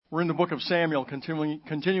We're in the book of Samuel,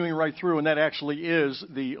 continuing right through, and that actually is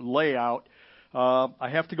the layout. I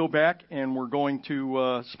have to go back, and we're going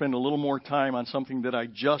to spend a little more time on something that I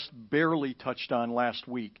just barely touched on last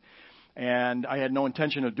week. And I had no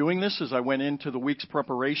intention of doing this as I went into the week's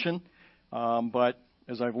preparation, but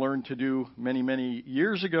as I've learned to do many, many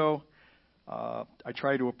years ago, I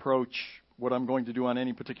try to approach what I'm going to do on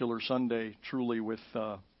any particular Sunday truly with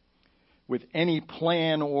any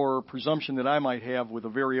plan or presumption that I might have with a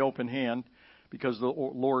very open hand, because the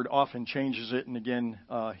Lord often changes it, and again,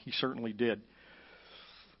 He certainly did.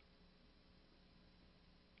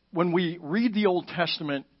 When we read the Old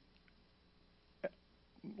Testament,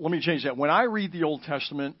 let me change that. When I read the Old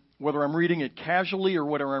Testament, whether I'm reading it casually or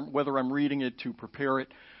whether I'm reading it to prepare it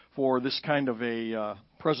for this kind of a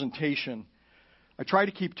presentation, I try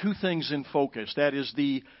to keep two things in focus. That is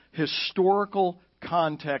the historical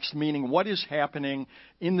context, meaning what is happening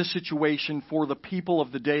in the situation for the people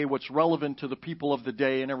of the day, what's relevant to the people of the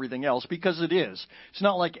day and everything else, because it is. It's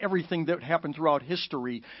not like everything that happened throughout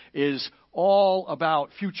history is all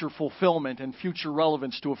about future fulfillment and future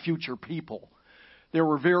relevance to a future people. There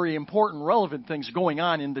were very important, relevant things going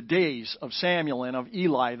on in the days of Samuel and of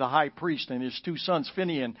Eli, the high priest, and his two sons,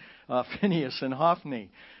 Phineas and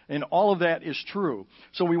Hophni. And all of that is true.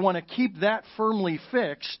 So we want to keep that firmly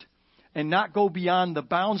fixed and not go beyond the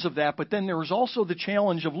bounds of that. But then there is also the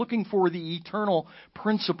challenge of looking for the eternal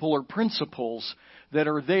principle or principles that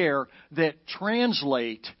are there that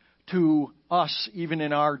translate to us even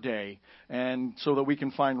in our day, and so that we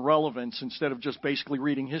can find relevance instead of just basically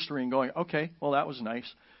reading history and going, okay, well, that was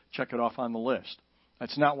nice, check it off on the list.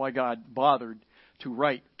 That's not why God bothered to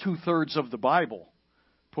write 2/3 of the Bible,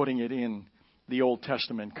 putting it in the Old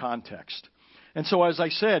Testament context. And so, as I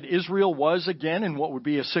said, Israel was again in what would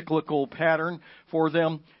be a cyclical pattern for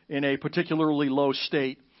them in a particularly low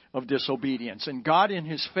state of disobedience. And God in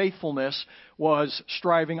His faithfulness was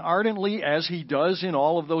striving ardently, as He does in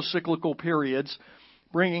all of those cyclical periods,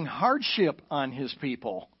 bringing hardship on His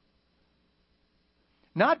people.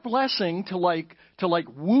 Not blessing to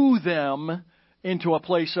woo them into a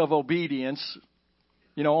place of obedience,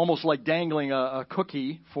 almost like dangling a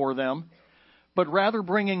cookie for them, but rather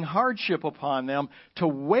bringing hardship upon them to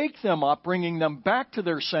wake them up, bringing them back to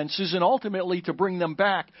their senses, and ultimately to bring them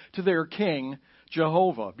back to their King,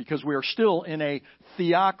 Jehovah, because we are still in a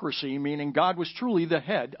theocracy, meaning God was truly the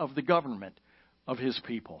head of the government of His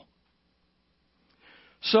people.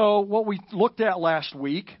 So what we looked at last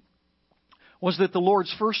week was that the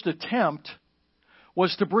Lord's first attempt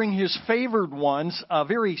was to bring His favored ones a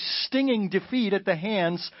very stinging defeat at the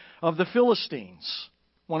hands of the Philistines,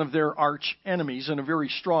 one of their arch enemies and a very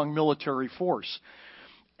strong military force.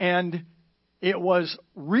 And it was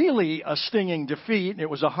really a stinging defeat. It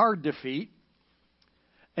was a hard defeat.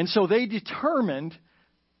 And so they determined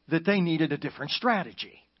that they needed a different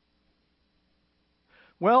strategy.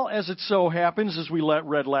 Well, as it so happens, as we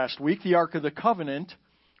read last week, the Ark of the Covenant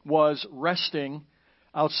was resting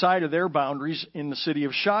outside of their boundaries in the city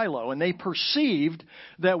of Shiloh. And they perceived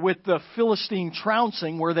that with the Philistine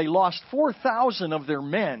trouncing, where they lost 4,000 of their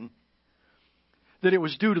men, that it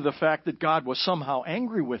was due to the fact that God was somehow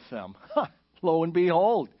angry with them. Lo and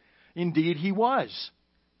behold, indeed He was.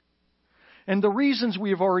 And the reasons we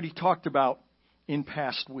have already talked about in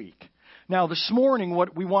past week. Now, this morning,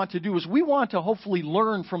 what we want to do is we want to hopefully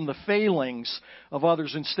learn from the failings of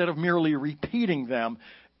others instead of merely repeating them,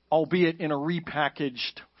 albeit in a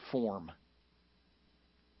repackaged form.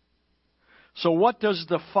 So what does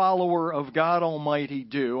the follower of God Almighty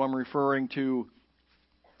do? I'm referring to,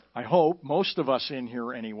 I hope, most of us in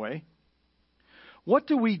here anyway. What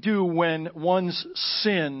do we do when one's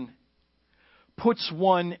sin puts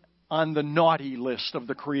one on the naughty list of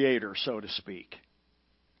the Creator, so to speak?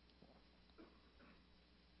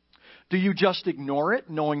 Do you just ignore it,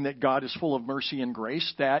 knowing that God is full of mercy and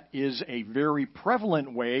grace? That is a very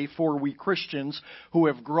prevalent way for we Christians who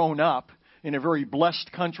have grown up in a very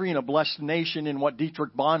blessed country and a blessed nation in what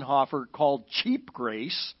Dietrich Bonhoeffer called cheap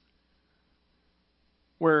grace,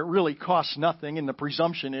 where it really costs nothing, and the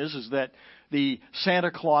presumption is that the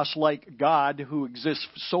Santa Claus-like God who exists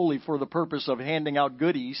solely for the purpose of handing out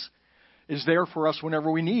goodies is there for us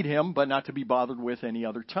whenever we need Him, but not to be bothered with any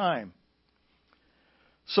other time.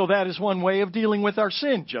 So that is one way of dealing with our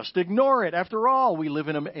sin. Just ignore it. After all, we live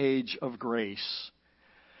in an age of grace.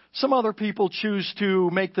 Some other people choose to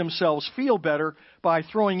make themselves feel better by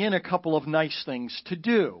throwing in a couple of nice things to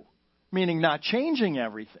do, meaning not changing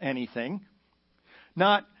anything,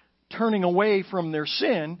 not turning away from their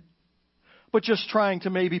sin, but just trying to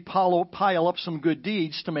maybe pile up some good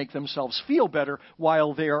deeds to make themselves feel better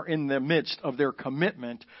while they are in the midst of their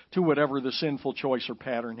commitment to whatever the sinful choice or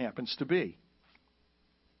pattern happens to be.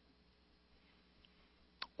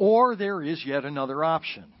 Or there is yet another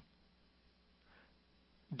option.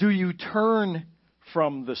 Do you turn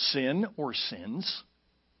from the sin or sins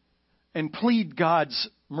and plead God's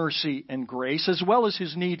mercy and grace, as well as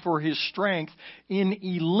His need for His strength in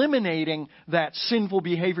eliminating that sinful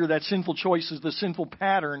behavior, that sinful choices, the sinful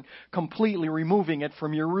pattern, completely removing it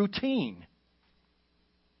from your routine?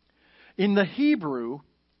 In the Hebrew,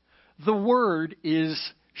 the word is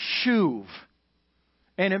shuv,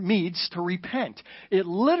 and it means to repent. It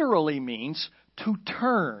literally means to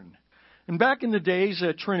turn. And back in the days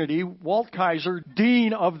at Trinity, Walt Kaiser,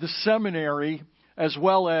 dean of the seminary, as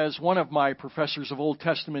well as one of my professors of Old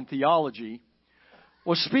Testament theology,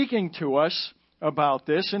 was speaking to us about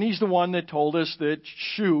this, and he's the one that told us that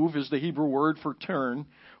shuv is the Hebrew word for turn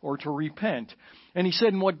or to repent. And he said,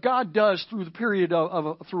 and what God does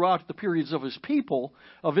throughout the periods of His people,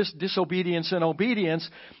 of His disobedience and obedience,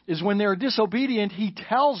 is when they're disobedient, He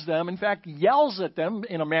tells them, in fact, yells at them,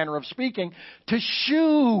 in a manner of speaking, to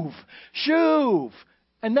shuv.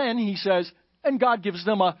 And then He says, and God gives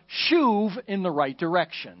them a shuv in the right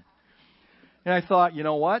direction. And I thought, you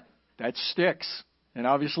know what? That sticks. And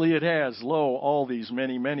obviously it has, all these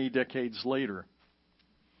many, many decades later.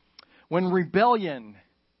 When rebellion,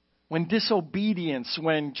 when disobedience,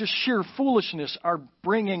 when just sheer foolishness are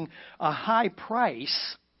bringing a high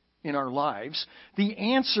price in our lives, the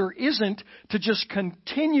answer isn't to just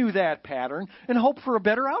continue that pattern and hope for a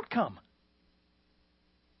better outcome.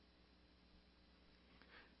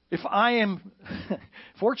 If I am,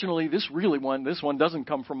 fortunately, this one doesn't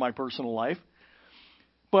come from my personal life,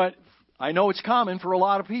 but I know it's common for a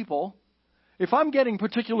lot of people. If I'm getting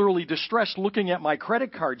particularly distressed looking at my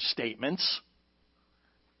credit card statements,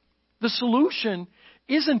 the solution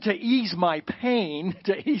isn't to ease my pain,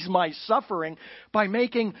 to ease my suffering, by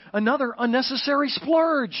making another unnecessary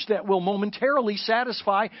splurge that will momentarily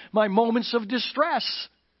satisfy my moments of distress.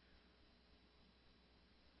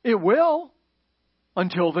 It will.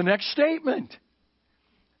 Until the next statement.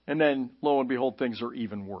 And then, lo and behold, things are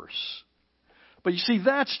even worse. But you see,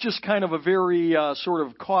 that's just kind of a very sort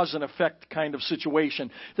of cause and effect kind of situation.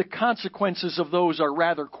 The consequences of those are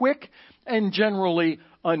rather quick and generally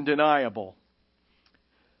undeniable.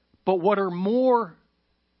 But what are more,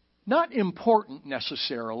 not important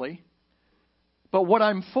necessarily, but what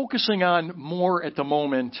I'm focusing on more at the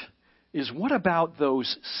moment is, what about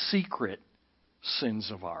those secret sins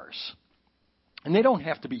of ours? And they don't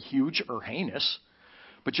have to be huge or heinous,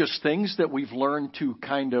 but just things that we've learned to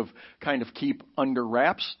kind of keep under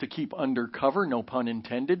wraps, to keep under cover, no pun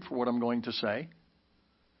intended for what I'm going to say.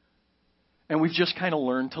 And we've just kind of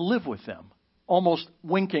learned to live with them, almost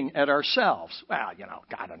winking at ourselves. Well,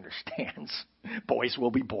 God understands. Boys will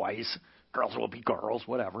be boys, girls will be girls,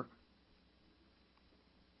 whatever.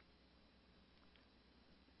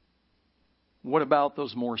 What about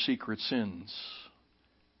those more secret sins?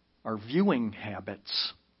 Our viewing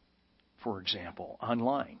habits, for example,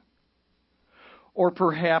 online. Or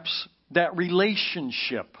perhaps that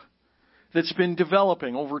relationship that's been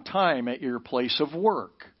developing over time at your place of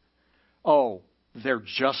work. Oh, they're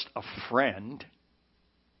just a friend.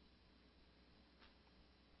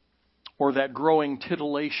 Or that growing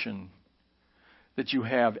titillation that you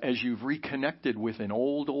have as you've reconnected with an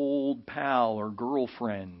old pal or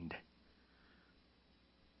girlfriend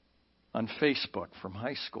on Facebook from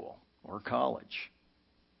high school or college.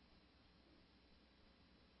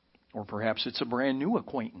 Or perhaps it's a brand new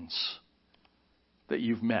acquaintance that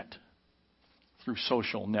you've met through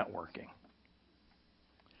social networking.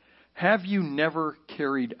 Have you never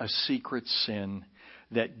carried a secret sin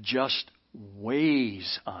that just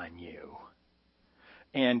weighs on you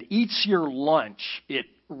and eats your lunch? It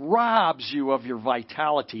robs you of your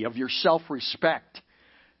vitality, of your self-respect,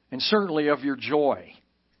 and certainly of your joy.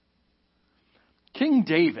 King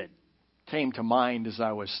David came to mind as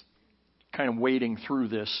I was kind of wading through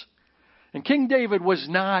this. And King David was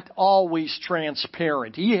not always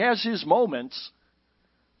transparent. He has his moments.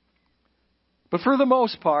 But for the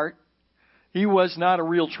most part, he was not a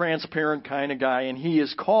real transparent kind of guy. And he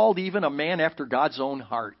is called even a man after God's own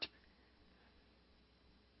heart.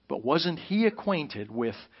 But wasn't he acquainted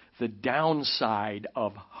with the downside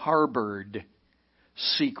of harbored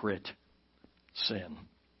secret sin?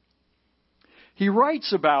 He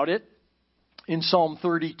writes about it in Psalm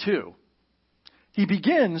 32. He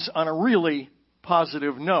begins on a really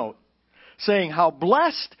positive note, saying, "How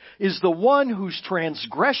blessed is the one whose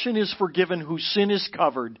transgression is forgiven, whose sin is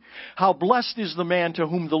covered. How blessed is the man to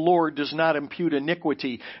whom the Lord does not impute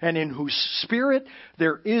iniquity, and in whose spirit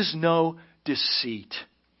there is no deceit."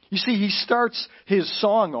 You see, he starts his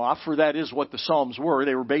song off, for that is what the Psalms were.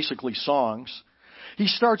 They were basically songs. He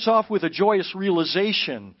starts off with a joyous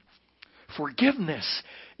realization. Forgiveness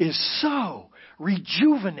is so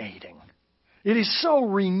rejuvenating. It is so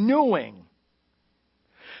renewing.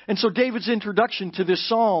 And so David's introduction to this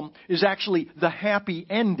psalm is actually the happy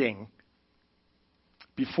ending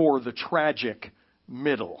before the tragic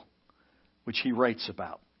middle, which he writes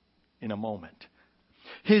about in a moment.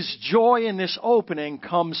 His joy in this opening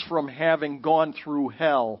comes from having gone through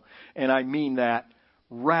hell, and I mean that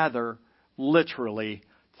rather literally,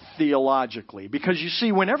 theologically. Because you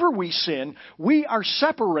see, whenever we sin, we are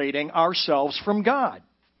separating ourselves from God.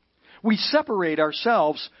 We separate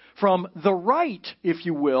ourselves from the right, if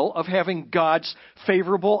you will, of having God's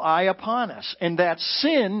favorable eye upon us. And that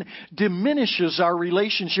sin diminishes our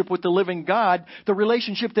relationship with the living God, the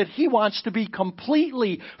relationship that He wants to be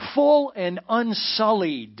completely full and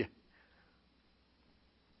unsullied.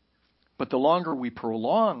 But the longer we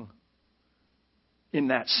prolong in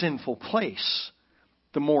that sinful place,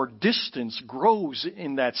 the more distance grows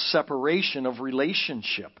in that separation of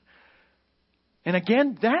relationship. And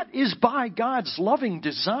again, that is by God's loving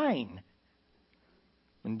design.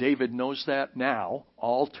 And David knows that now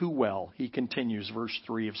all too well. He continues, verse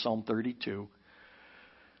 3 of Psalm 32.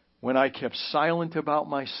 "When I kept silent about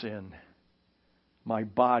my sin, my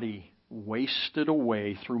body wasted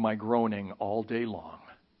away through my groaning all day long.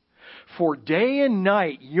 For day and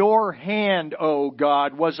night your hand, O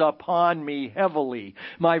God, was upon me heavily.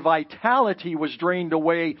 My vitality was drained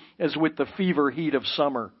away as with the fever heat of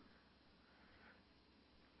summer."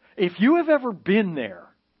 If you have ever been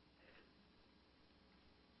there,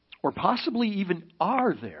 or possibly even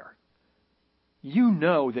are there, you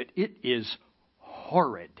know that it is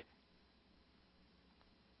horrid.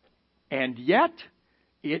 And yet,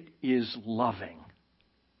 it is loving.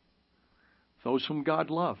 Those whom God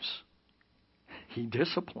loves, He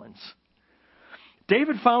disciplines.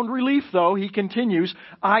 David found relief, though. He continues,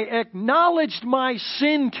 "I acknowledged my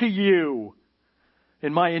sin to you,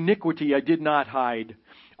 and my iniquity I did not hide.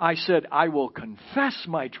 I said, I will confess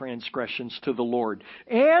my transgressions to the Lord,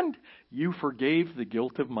 and you forgave the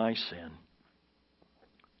guilt of my sin."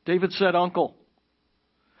 David said, "Uncle,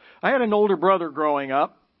 I had an older brother growing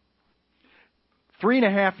up,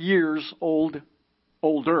 3.5 years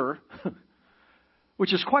older,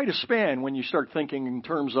 which is quite a span when you start thinking in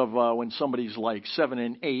terms of when somebody's like 7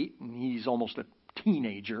 and 8, and he's almost a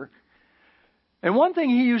teenager. And one thing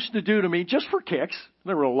he used to do to me, just for kicks,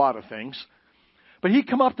 there were a lot of things, but he'd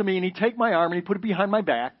come up to me and he'd take my arm and he'd put it behind my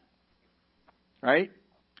back. Right?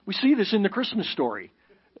 We see this in the Christmas story.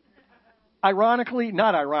 Ironically,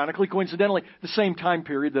 not ironically, coincidentally, the same time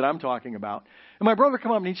period that I'm talking about. And my brother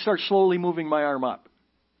come up and he'd start slowly moving my arm up.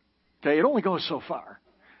 Okay, it only goes so far.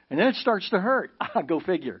 And then it starts to hurt. Go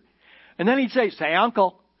figure. And then he'd say,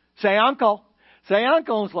 Uncle, say, Uncle, say,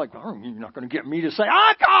 Uncle. And it's like, oh, you're not going to get me to say,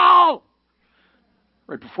 Uncle!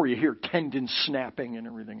 Right before you hear tendons snapping and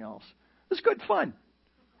everything else. It's good fun.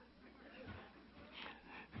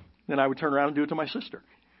 Then I would turn around and do it to my sister.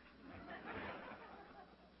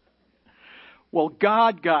 Well,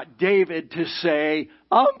 God got David to say,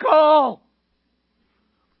 Uncle!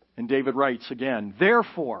 And David writes again,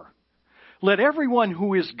 "Therefore, let everyone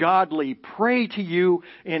who is godly pray to you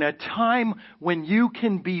in a time when you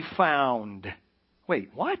can be found."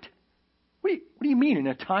 Wait, what? What do you mean in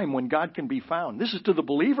a time when God can be found? This is to the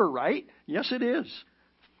believer, right? Yes, it is.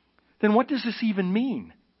 Then what does this even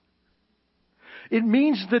mean? It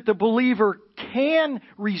means that the believer can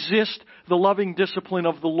resist the loving discipline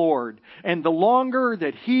of the Lord. And the longer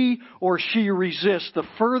that he or she resists, the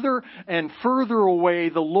further and further away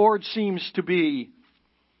the Lord seems to be.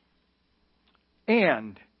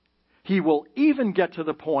 And he will even get to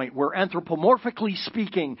the point where, anthropomorphically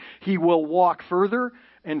speaking, he will walk further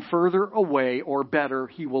and further away, or better,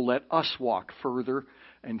 he will let us walk further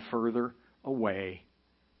and further away.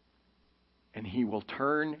 And he will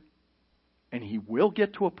turn, and he will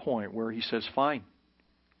get to a point where he says, fine,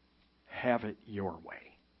 have it your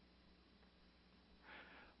way.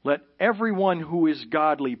 Let everyone who is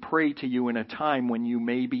godly pray to you in a time when you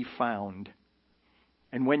may be found.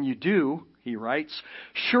 And when you do, he writes,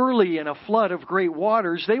 surely in a flood of great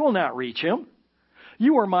waters they will not reach him.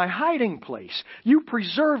 You are my hiding place. You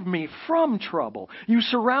preserve me from trouble. You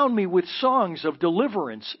surround me with songs of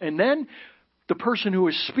deliverance. And then the person who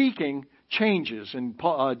is speaking changes, and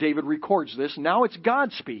David records this. Now it's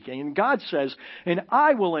God speaking, and God says, "And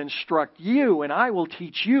I will instruct you, and I will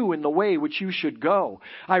teach you in the way which you should go.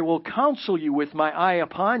 I will counsel you with my eye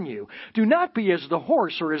upon you. Do not be as the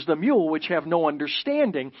horse or as the mule, which have no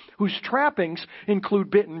understanding, whose trappings include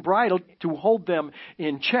bit and bridle to hold them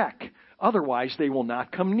in check. Otherwise they will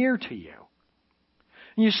not come near to you."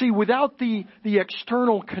 And you see, without the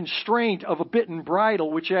external constraint of a bit and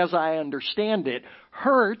bridle, which as I understand it,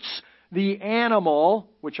 hurts the animal,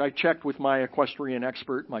 which I checked with my equestrian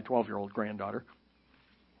expert, my 12-year-old granddaughter.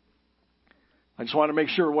 I just want to make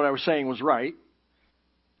sure what I was saying was right.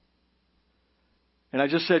 And I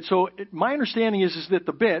just said, my understanding is that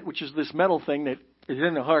the bit, which is this metal thing that is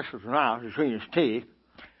in the horse's mouth, between his teeth,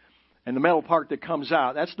 and the metal part that comes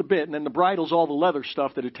out, that's the bit, and then the bridle's all the leather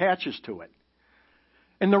stuff that attaches to it.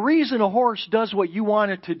 And the reason a horse does what you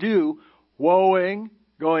want it to do, whoaing,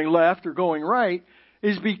 going left or going right,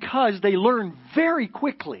 is because they learn very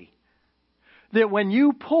quickly that when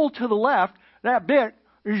you pull to the left, that bit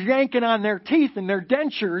is yanking on their teeth and their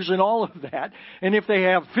dentures and all of that. And if they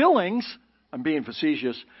have fillings, I'm being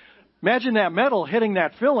facetious, imagine that metal hitting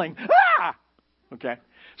that filling. Ah! Okay.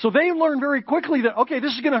 So they learn very quickly that, okay,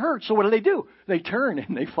 this is going to hurt. So what do? They turn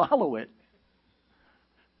and they follow it.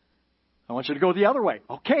 I want you to go the other way.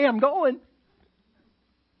 Okay, I'm going.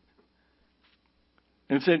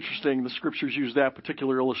 And it's interesting, the scriptures use that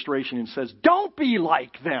particular illustration and says, don't be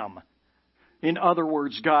like them. In other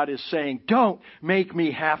words, God is saying, don't make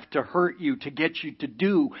me have to hurt you to get you to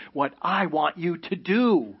do what I want you to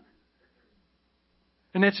do.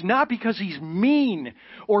 And it's not because he's mean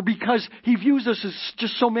or because he views us as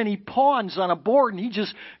just so many pawns on a board and he's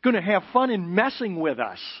just going to have fun in messing with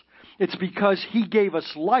us. It's because he gave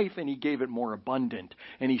us life and he gave it more abundant.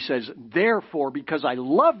 And he says, therefore, because I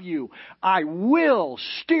love you, I will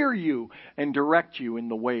steer you and direct you in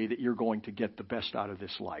the way that you're going to get the best out of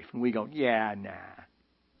this life. And we go, yeah, nah.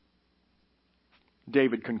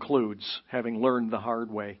 David concludes, having learned the hard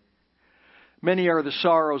way. Many are the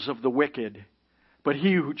sorrows of the wicked, but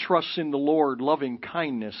he who trusts in the Lord, loving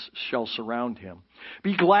kindness shall surround him.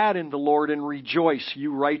 Be glad in the Lord and rejoice,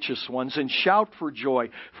 you righteous ones, and shout for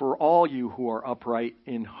joy for all you who are upright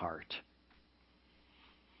in heart.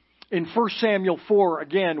 In 1 Samuel 4,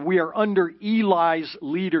 again, we are under Eli's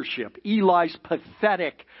leadership, Eli's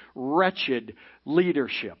pathetic, wretched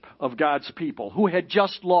leadership of God's people, who had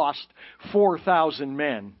just lost 4,000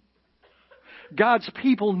 men. God's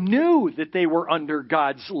people knew that they were under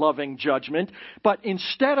God's loving judgment, but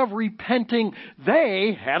instead of repenting,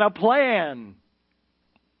 they had a plan.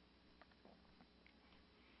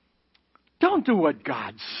 Don't do what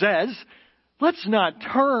God says. Let's not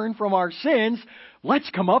turn from our sins. Let's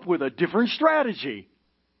come up with a different strategy.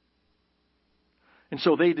 And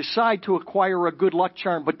so they decide to acquire a good luck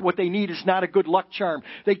charm, but what they need is not a good luck charm.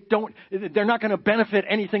 They're not going to benefit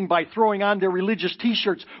anything by throwing on their religious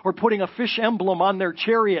t-shirts or putting a fish emblem on their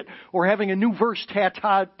chariot or having a new verse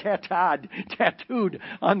tattooed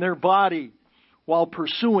on their body while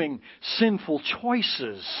pursuing sinful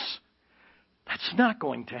choices. That's not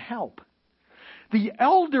going to help. The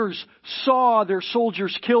elders saw their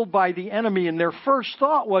soldiers killed by the enemy, and their first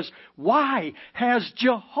thought was, why has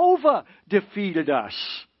Jehovah defeated us?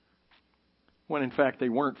 When in fact they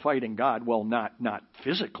weren't fighting God. Well, not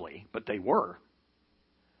physically, but they were.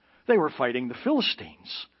 They were fighting the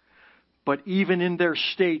Philistines. But even in their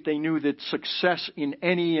state, they knew that success in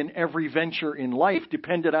any and every venture in life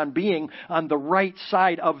depended on being on the right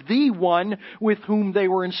side of the one with whom they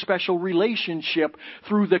were in special relationship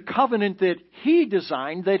through the covenant that he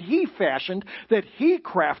designed, that he fashioned, that he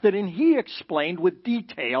crafted, and he explained with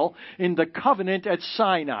detail in the covenant at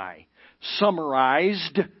Sinai,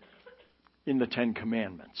 summarized in the Ten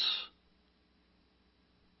Commandments.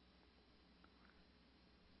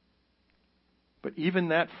 But even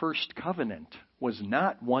that first covenant was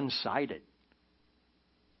not one-sided.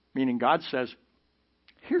 Meaning God says,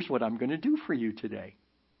 here's what I'm going to do for you today.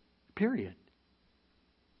 Period.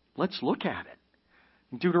 Let's look at it.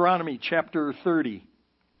 In Deuteronomy chapter 30,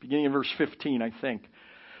 beginning in verse 15, I think.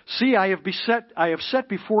 See, I have set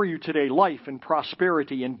before you today life and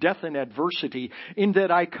prosperity and death and adversity, in that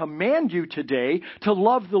I command you today to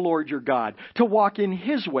love the Lord your God, to walk in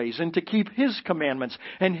His ways and to keep His commandments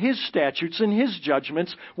and His statutes and His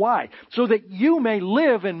judgments. Why? So that you may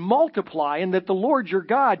live and multiply, and that the Lord your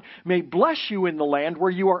God may bless you in the land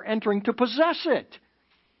where you are entering to possess it.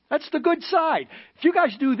 That's the good side. If you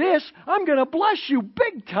guys do this, I'm going to bless you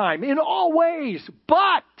big time in all ways.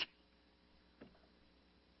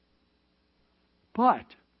 But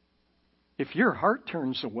if your heart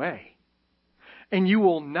turns away and you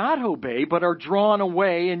will not obey, but are drawn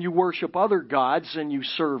away, and you worship other gods, and you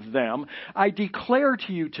serve them, I declare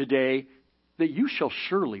to you today that you shall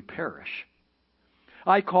surely perish.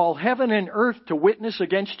 I call heaven and earth to witness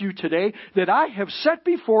against you today that I have set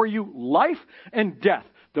before you life and death,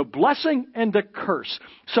 the blessing and the curse.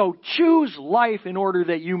 So choose life in order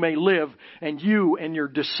that you may live, and you and your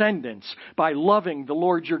descendants, by loving the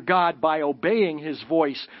Lord your God, by obeying His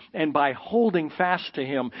voice, and by holding fast to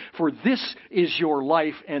Him. For this is your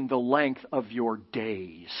life and the length of your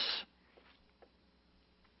days.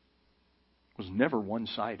 It was never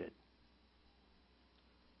one-sided.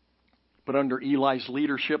 But under Eli's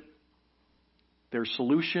leadership, their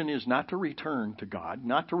solution is not to return to God,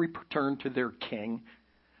 not to return to their king,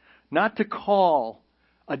 not to call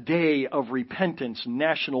a day of repentance,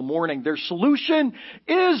 national mourning. Their solution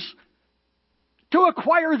is to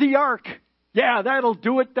acquire the ark. Yeah, that'll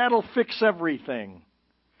do it. That'll fix everything.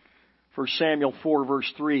 1 Samuel 4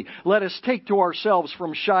 verse 3, let us take to ourselves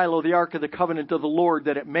from Shiloh the ark of the covenant of the Lord,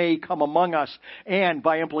 that it may come among us, and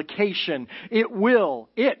by implication, the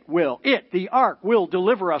ark will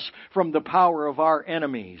deliver us from the power of our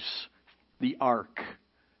enemies. The ark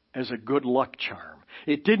as a good luck charm.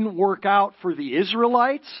 It didn't work out for the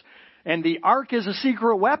Israelites, and the ark as a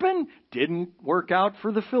secret weapon didn't work out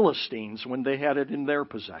for the Philistines when they had it in their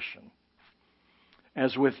possession.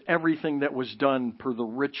 As with everything that was done per the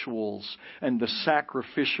rituals and the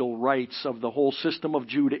sacrificial rites of the whole system of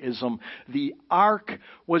Judaism, the ark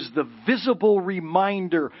was the visible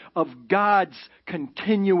reminder of God's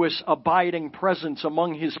continuous abiding presence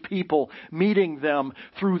among His people, meeting them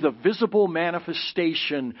through the visible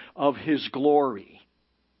manifestation of His glory.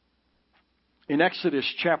 In Exodus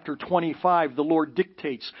chapter 25, the Lord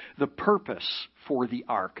dictates the purpose for the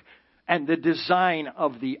ark, and the design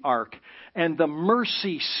of the ark, and the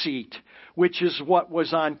mercy seat, which is what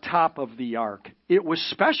was on top of the ark. It was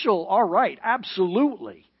special, all right,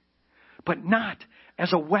 absolutely, but not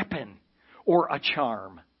as a weapon or a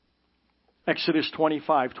charm. Exodus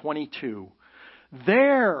 25:22.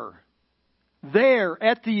 There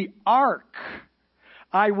at the ark,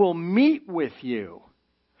 I will meet with you.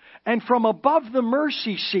 And from above the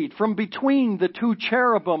mercy seat, from between the two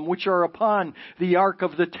cherubim which are upon the ark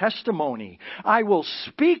of the testimony, I will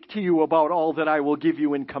speak to you about all that I will give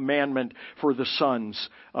you in commandment for the sons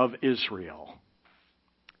of Israel.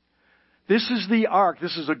 This is the ark.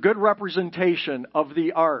 This is a good representation of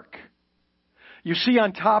the ark. You see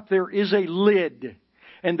on top there is a lid.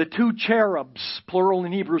 And the two cherubs, plural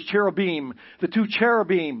in Hebrew, cherubim, the two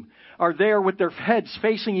cherubim are there with their heads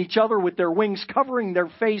facing each other, with their wings covering their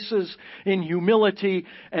faces in humility.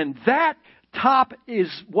 And that top is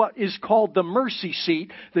what is called the mercy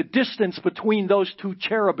seat, the distance between those two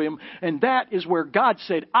cherubim. And that is where God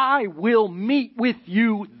said, I will meet with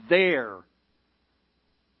you there.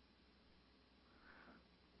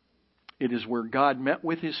 It is where God met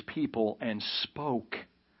with His people and spoke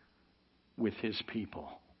with His people.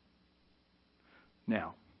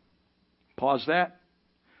 Now, pause that.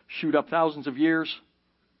 Shoot up thousands of years.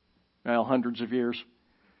 Well, hundreds of years.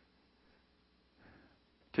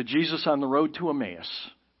 To Jesus on the road to Emmaus.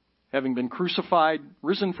 Having been crucified,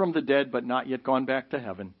 risen from the dead, but not yet gone back to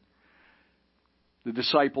heaven. The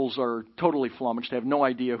disciples are totally flummoxed, have no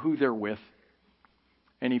idea who they're with.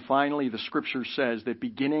 And the Scripture says that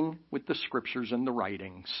beginning with the Scriptures and the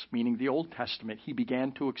writings, meaning the Old Testament, He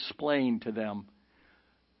began to explain to them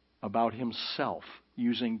about Himself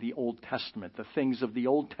using the Old Testament. The things of the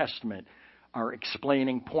Old Testament are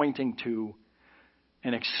explaining, pointing to,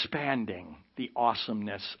 and expanding the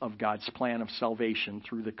awesomeness of God's plan of salvation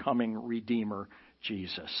through the coming Redeemer,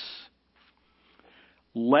 Jesus.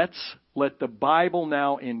 Let's let the Bible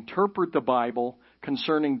now interpret the Bible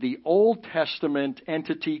concerning the Old Testament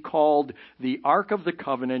entity called the Ark of the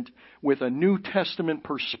Covenant with a New Testament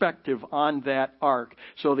perspective on that ark.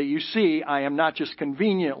 So that you see, I am not just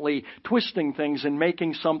conveniently twisting things and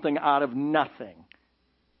making something out of nothing.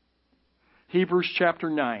 Hebrews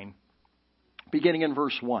chapter 9, beginning in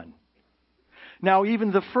verse 1. Now,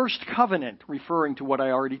 even the first covenant, referring to what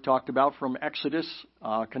I already talked about from Exodus,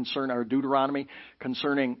 Deuteronomy,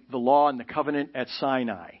 concerning the law and the covenant at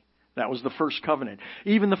Sinai. That was the first covenant.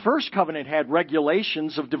 Even the first covenant had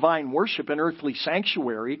regulations of divine worship and earthly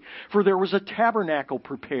sanctuary, for there was a tabernacle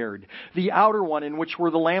prepared, the outer one in which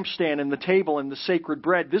were the lampstand and the table and the sacred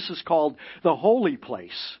bread. This is called the holy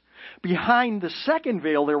place. Behind the second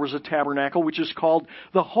veil there was a tabernacle which is called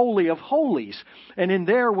the Holy of Holies. And in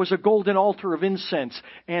there was a golden altar of incense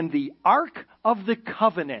and the Ark of the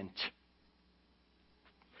Covenant.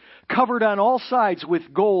 covered on all sides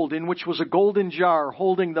with gold, in which was a golden jar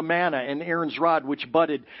holding the manna and Aaron's rod which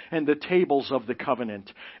budded, and the tables of the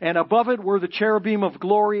covenant. And above it were the cherubim of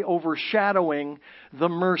glory overshadowing the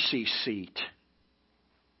mercy seat.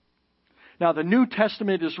 Now, the New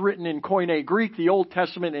Testament is written in Koine Greek, the Old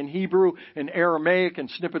Testament in Hebrew and Aramaic, and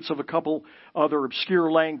snippets of a couple other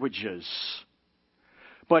obscure languages.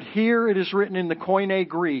 But here it is written in the Koine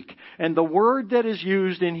Greek, and the word that is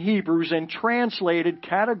used in Hebrews and translated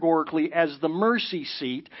categorically as the mercy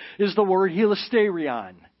seat is the word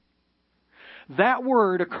hilasterion. That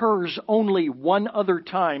word occurs only one other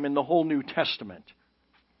time in the whole New Testament.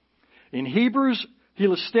 In Hebrews,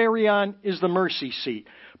 hilasterion is the mercy seat.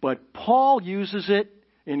 But Paul uses it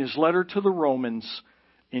in his letter to the Romans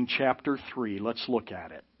in chapter 3. Let's look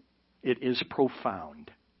at it. It is profound.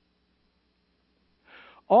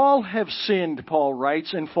 All have sinned, Paul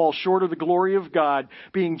writes, and fall short of the glory of God,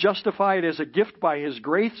 being justified as a gift by His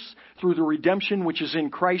grace through the redemption which is in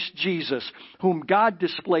Christ Jesus, whom God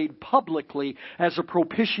displayed publicly as a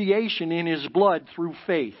propitiation in His blood through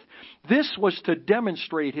faith. This was to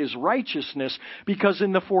demonstrate His righteousness, because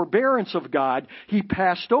in the forbearance of God, He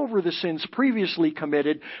passed over the sins previously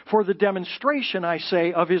committed for the demonstration, I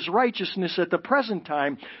say, of His righteousness at the present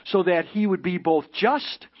time, so that He would be both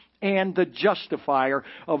just and the justifier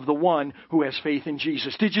of the one who has faith in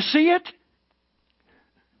Jesus. Did you see it?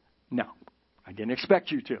 No, I didn't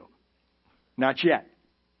expect you to. Not yet.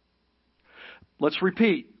 Let's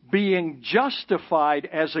repeat. Being justified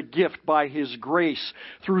as a gift by His grace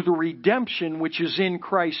through the redemption which is in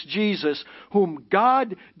Christ Jesus, whom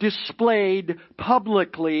God displayed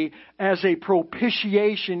publicly as a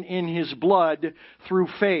propitiation in His blood through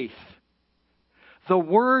faith. The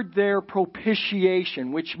word there,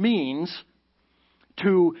 propitiation, which means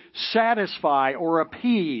to satisfy or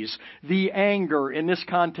appease the anger, in this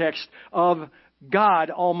context, of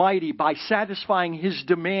God Almighty by satisfying His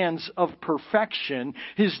demands of perfection,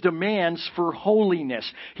 His demands for holiness.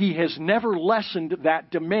 He has never lessened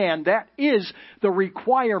that demand. That is the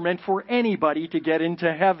requirement for anybody to get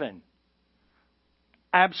into heaven.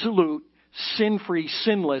 Absolute, sin-free,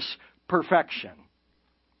 sinless perfection.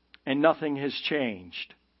 And nothing has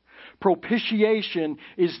changed. Propitiation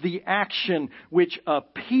is the action which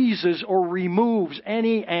appeases or removes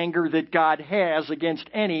any anger that God has against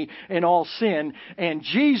any and all sin. And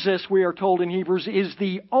Jesus, we are told in Hebrews, is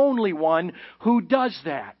the only one who does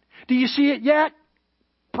that. Do you see it yet?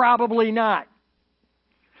 Probably not.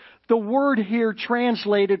 The word here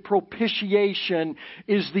translated propitiation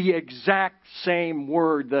is the exact same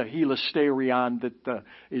word, the hilasterion, that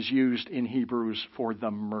is used in Hebrews for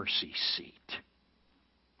the mercy seat.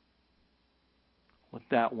 Let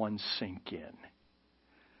that one sink in.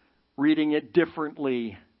 Reading it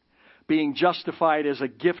differently, being justified as a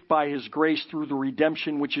gift by His grace through the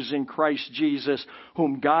redemption which is in Christ Jesus,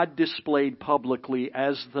 whom God displayed publicly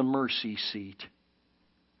as the mercy seat.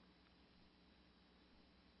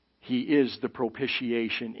 He is the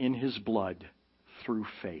propitiation in His blood through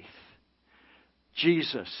faith.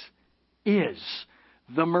 Jesus is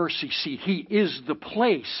the mercy seat. He is the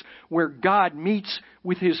place where God meets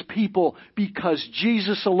with His people, because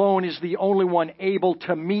Jesus alone is the only one able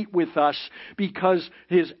to meet with us, because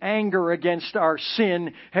His anger against our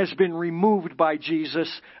sin has been removed by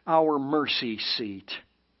Jesus, our mercy seat.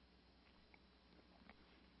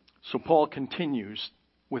 So Paul continues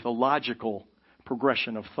with a logical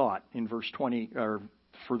progression of thought in verse 20, or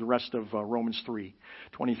for the rest of Romans 3,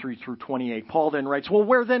 23 through 28. Paul then writes, well,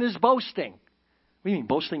 where then is boasting? What do you mean,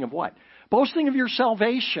 boasting of what? Boasting of your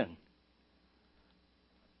salvation.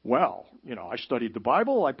 Well, I studied the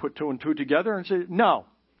Bible, I put two and two together and said, no,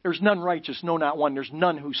 there's none righteous, no, not one. There's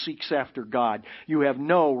none who seeks after God. You have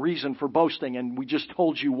no reason for boasting, and we just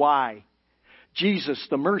told you why. Jesus,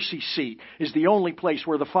 the mercy seat, is the only place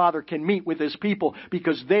where the Father can meet with His people,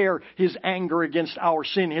 because there His anger against our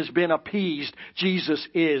sin has been appeased. Jesus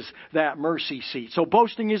is that mercy seat. So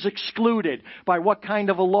boasting is excluded. By what kind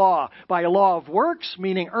of a law? By a law of works,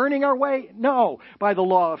 meaning earning our way? No, by the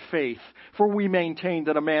law of faith. For we maintain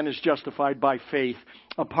that a man is justified by faith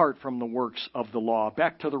apart from the works of the law.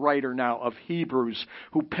 Back to the writer now of Hebrews,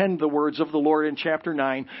 who penned the words of the Lord in chapter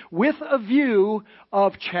 9 with a view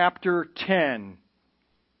of chapter 10,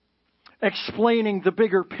 explaining the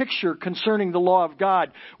bigger picture concerning the law of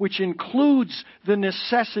God, which includes the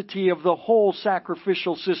necessity of the whole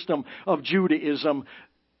sacrificial system of Judaism.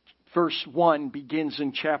 Verse 1 begins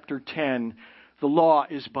in chapter 10. The law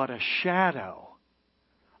is but a shadow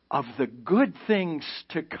of the good things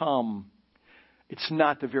to come. It's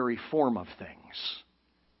not the very form of things.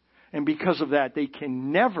 And because of that, they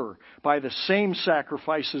can never, by the same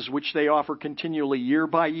sacrifices which they offer continually year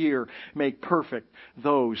by year, make perfect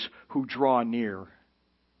those who draw near.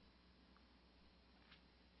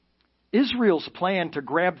 Israel's plan to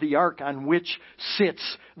grab the ark on which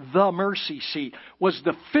sits the mercy seat was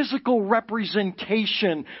the physical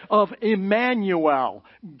representation of Emmanuel,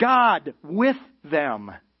 God with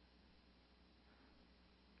them.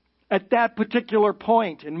 At that particular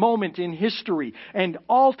point and moment in history, and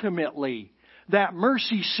ultimately, that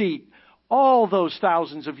mercy seat, all those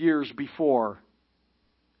thousands of years before,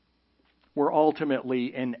 were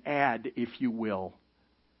ultimately an ad, if you will,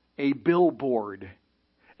 a billboard,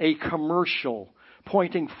 a commercial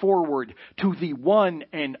pointing forward to the one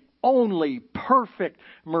and only perfect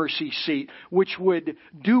mercy seat, which would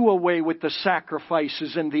do away with the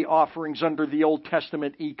sacrifices and the offerings under the Old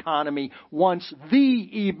Testament economy once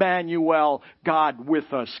the Emmanuel, God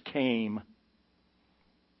with us, came.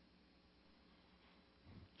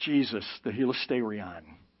 Jesus, the Hilasterion,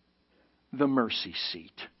 the mercy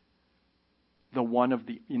seat. The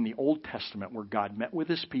one in the Old Testament where God met with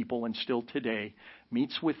His people and still today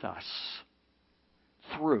meets with us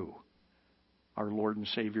through our Lord and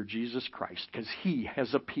Savior Jesus Christ, because He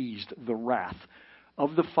has appeased the wrath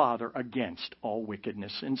of the Father against all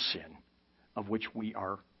wickedness and sin, of which we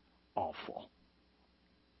are all full.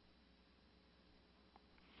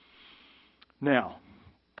 Now,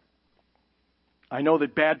 I know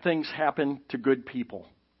that bad things happen to good people.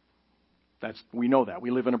 We know that.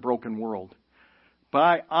 We live in a broken world. But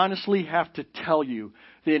I honestly have to tell you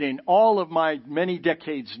that in all of my many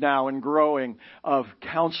decades now and growing of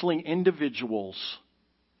counseling individuals,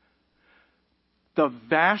 the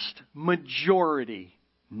vast majority,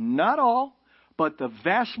 not all, but the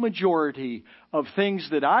vast majority of things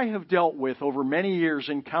that I have dealt with over many years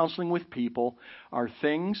in counseling with people are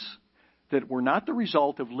things that were not the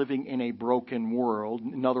result of living in a broken world.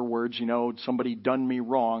 In other words, somebody done me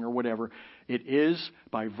wrong or whatever. It is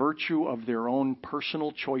by virtue of their own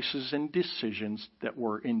personal choices and decisions that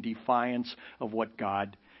were in defiance of what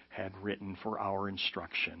God had written for our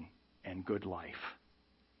instruction and good life.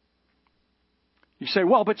 You say,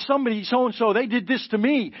 well, but somebody so-and-so, they did this to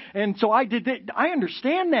me, and so I did that. I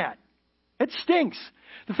understand that. It stinks.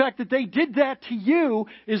 The fact that they did that to you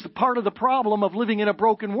is part of the problem of living in a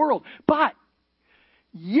broken world. But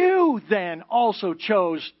you then also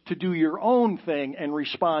chose to do your own thing and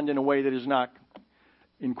respond in a way that is not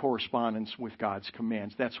in correspondence with God's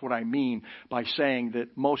commands. That's what I mean by saying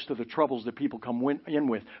that most of the troubles that people come in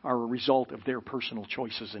with are a result of their personal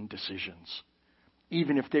choices and decisions,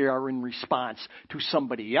 even if they are in response to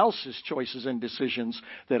somebody else's choices and decisions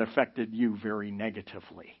that affected you very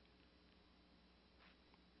negatively.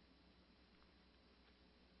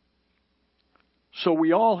 So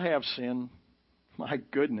we all have sin. My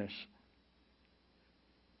goodness.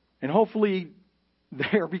 And hopefully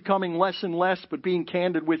they're becoming less and less, but being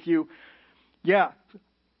candid with you, yeah,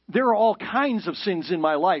 there are all kinds of sins in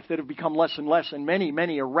my life that have become less and less, and many,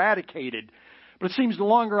 many eradicated. But it seems the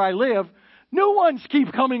longer I live, new ones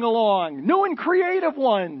keep coming along, new and creative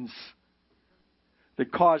ones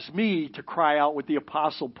that cause me to cry out with the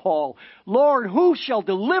Apostle Paul, Lord, who shall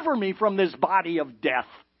deliver me from this body of death?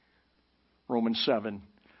 Romans 7,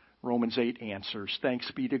 Romans 8 answers,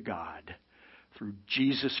 thanks be to God through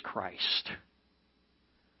Jesus Christ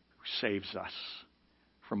who saves us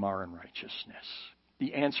from our unrighteousness.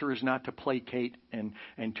 The answer is not to placate and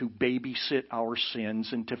to babysit our sins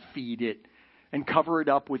and to feed it and cover it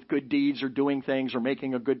up with good deeds or doing things or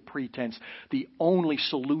making a good pretense. The only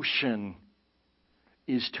solution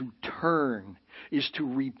is to turn, is to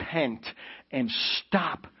repent and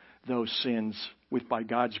stop those sins with, by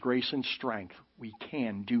God's grace and strength, we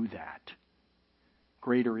can do that.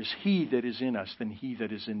 Greater is He that is in us than he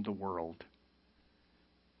that is in the world.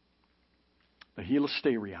 The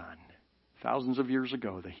Hilasterion, thousands of years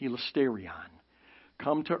ago, the Hilasterion,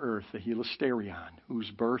 come to earth, the Hilasterion, whose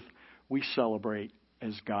birth we celebrate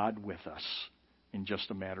as God with us in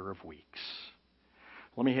just a matter of weeks.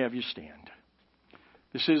 Let me have you stand.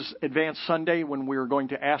 This is Advanced Sunday when we're going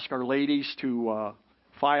to ask our ladies to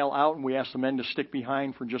file out, and we ask the men to stick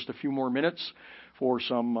behind for just a few more minutes for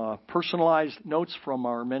some personalized notes from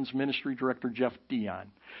our men's ministry director, Jeff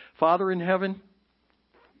Dion. Father in heaven,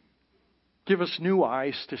 give us new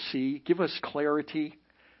eyes to see. Give us clarity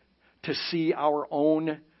to see our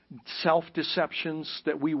own self-deceptions,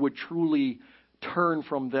 that we would truly turn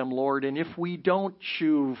from them, Lord. And if we don't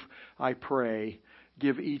shuv, I pray,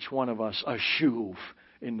 give each one of us a shuv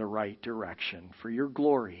in the right direction for your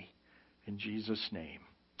glory. In Jesus' name,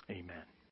 amen.